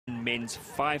K1 men's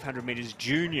 500 metres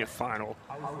junior final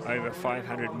over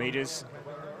 500 metres.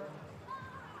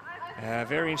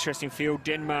 Very interesting field.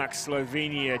 Denmark,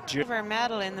 Slovenia. Silver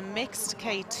medal in the mixed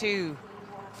K2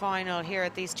 final here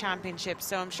at these championships,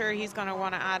 so I'm sure he's going to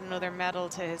want to add another medal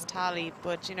to his tally,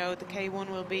 but you know, the K1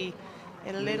 will be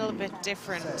a little bit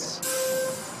different.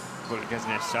 Well, it doesn't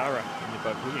have Sarah in the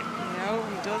boat, will it? No,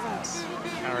 he doesn't.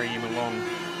 Carry him along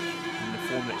in the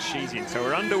form that she's in. So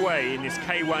we're underway in this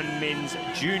K1 men's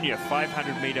junior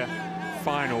 500 metre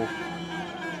final.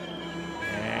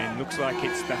 And looks like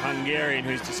it's the Hungarian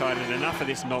who's decided enough of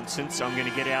this nonsense. I'm going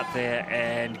to get out there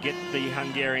and get the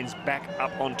Hungarians back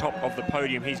up on top of the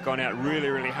podium. He's gone out really,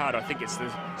 really hard. I think it's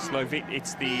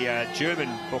the German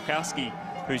Borkowski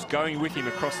who's going with him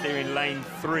across there in lane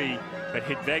 3. But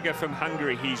Hedvega from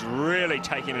Hungary, he's really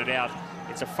taken it out.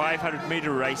 It's a 500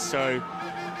 metre race, so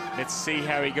let's see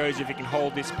how he goes if he can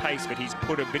hold this pace, but he's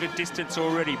put a bit of distance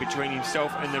already between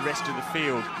himself and the rest of the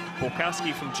field.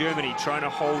 Borkowski from Germany trying to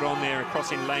hold on there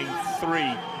across in lane 3,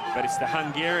 but it's the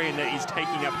Hungarian that is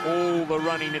taking up all the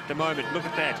running at the moment. Look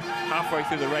at that, halfway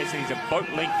through the race, and he's a boat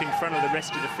length in front of the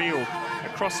rest of the field.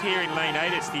 Across here in lane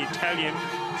 8, it's the Italian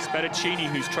Spadaccini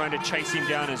who's trying to chase him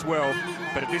down as well,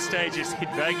 but at this stage it's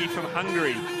Hedvegi from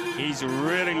Hungary. He's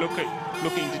really looking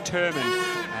determined.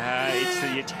 It's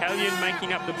the Italian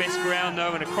making up the best ground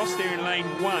though, and across there in lane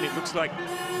 1 it looks like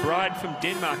Bride from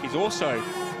Denmark is also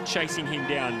chasing him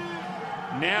down.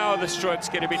 Now the strokes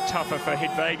get a bit tougher for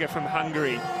Hedvega from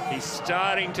Hungary. He's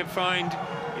starting to find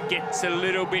it gets a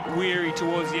little bit weary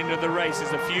towards the end of the race.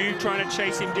 There's a few trying to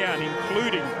chase him down,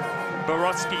 including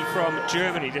Borowski from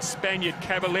Germany, the Spaniard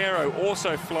Caballero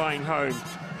also flying home.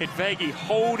 Hedvegi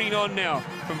holding on now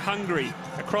from Hungary.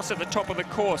 Across at the top of the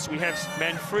course, we have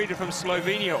Manfreda from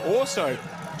Slovenia also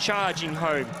charging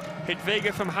home.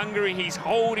 Hedvega from Hungary, he's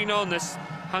holding on. This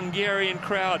Hungarian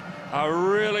crowd are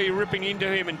really ripping into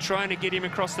him and trying to get him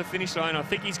across the finish line. I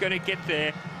think he's going to get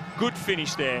there. Good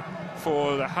finish there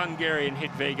for the Hungarian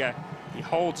Hedvega. He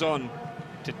holds on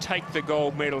to take the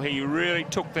gold medal. He really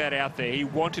took that out there. He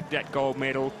wanted that gold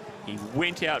medal. He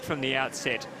went out from the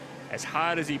outset as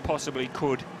hard as he possibly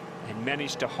could and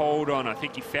managed to hold on. I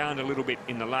think he found a little bit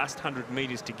in the last 100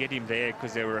 metres to get him there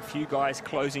because there were a few guys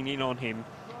closing in on him.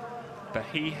 But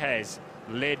he has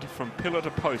led from pillar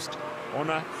to post,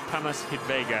 Honor Tamas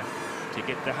Hedvega, to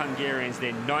get the Hungarians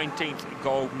their 19th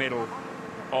gold medal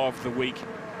of the week.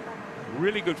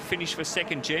 Really good finish for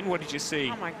second, Jen. What did you see?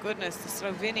 Oh my goodness, the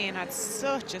Slovenian had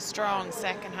such a strong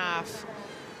second half.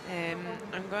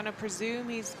 I'm going to presume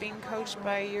he's being coached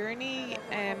by Jurni,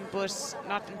 but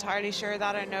not entirely sure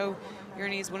that. I know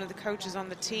Jurni is one of the coaches on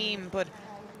the team, but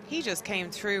he just came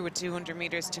through with 200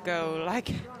 metres to go.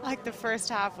 Like the first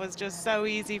half was just so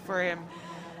easy for him.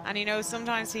 And you know,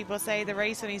 sometimes people say the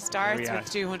race only starts with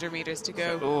 200 metres to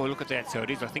go. Oh, look at that. So it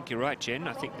is. I think you're right, Jen.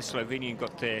 I think the Slovenian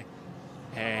got there.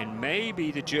 And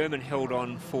maybe the German held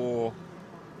on for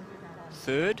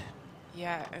third.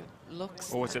 Yeah, it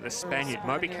looks... Or was it the Spaniard?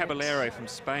 Might be Caballero from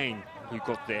Spain who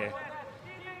got there.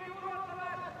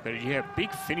 But yeah,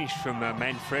 big finish from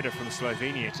Manfreda from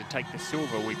Slovenia to take the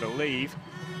silver, we believe.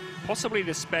 Possibly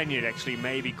the Spaniard actually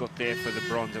maybe got there for the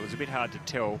bronze. It was a bit hard to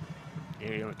tell.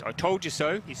 Yeah, I told you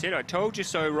so. He said, I told you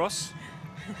so, Ross.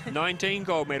 19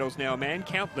 gold medals now, man.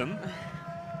 Count them.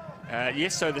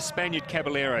 Yes, so the Spaniard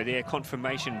Caballero, their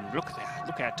confirmation. Look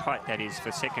how tight that is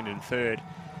for second and third.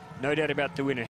 No doubt about the winner.